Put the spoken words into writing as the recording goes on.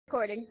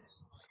Recording.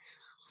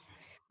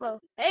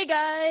 Well, hey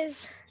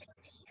guys.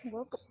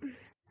 Welcome.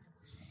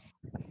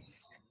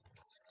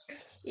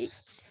 He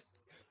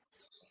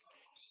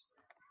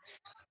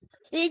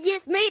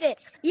just made it.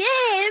 Yeah,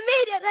 it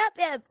made it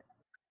happen.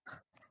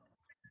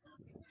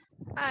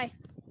 Hi.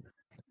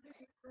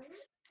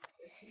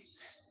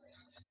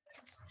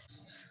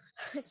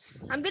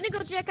 I'm gonna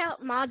go check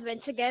out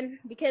Modvents again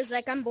because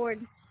I'm bored.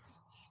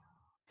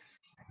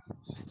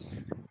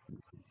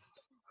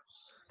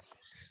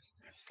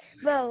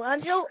 Well, I'm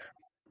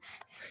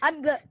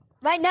good.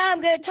 Right now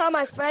I'm gonna tell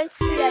my friends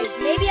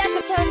maybe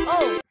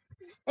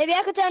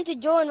I could turn to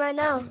join right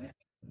now.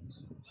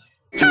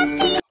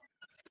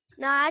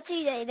 Nah,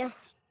 actually later.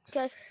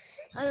 Because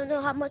I don't know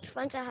how much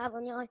friends I have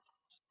on your.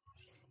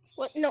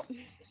 What? No.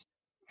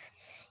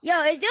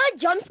 Yo, is there a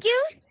jump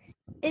scare?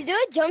 Is there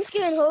a jump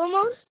scare in horror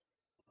mode?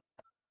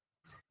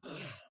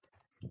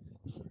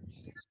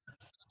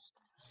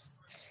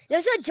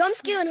 There's a jump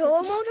scare in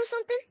horror mode or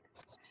something?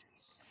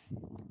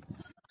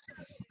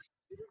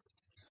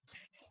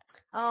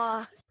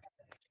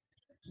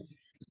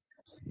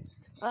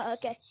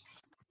 Okay.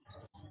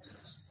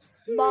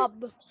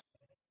 Bob.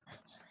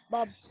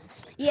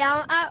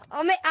 Yeah,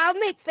 I'll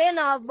make fun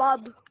of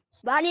Bob.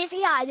 But I need to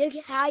see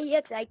how he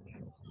looks like.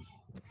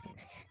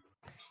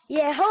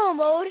 Yeah, horror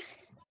mode.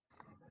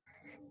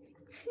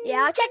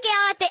 Yeah, I'll check it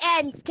out at the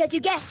end because you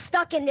get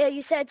stuck in there.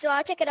 You said so.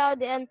 I'll check it out at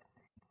the end.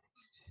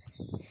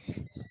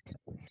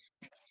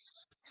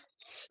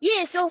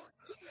 Yeah. So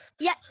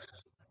yeah,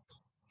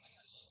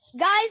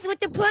 guys, what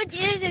the purge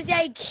is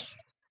like.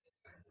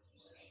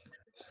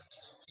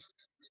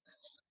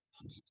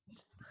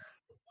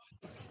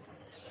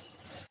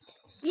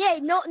 Yeah,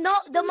 no,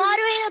 the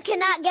moderator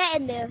cannot get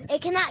in there.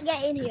 It cannot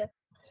get in here.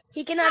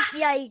 He cannot,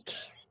 he added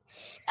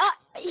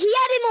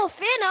more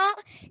fin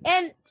art,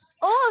 and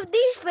all of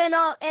these fin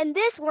art, and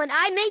this one,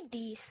 I made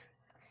these.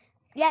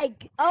 Yeah,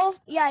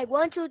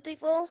 1, 2, 3,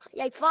 4,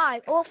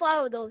 5, all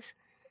 5 of those.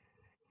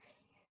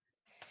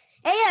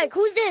 Hey,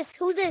 who's this?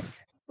 Who's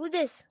this?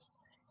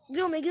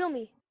 Get on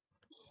me.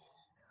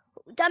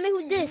 Tell me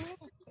who's this.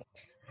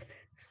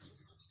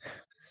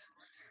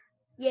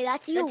 Yeah,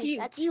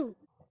 that's you.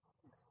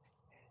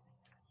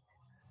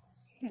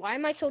 Why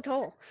am I so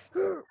tall?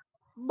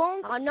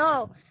 Bonk. Oh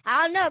no,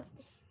 I don't know.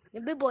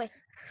 The big boy.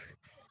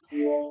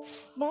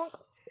 Bonk.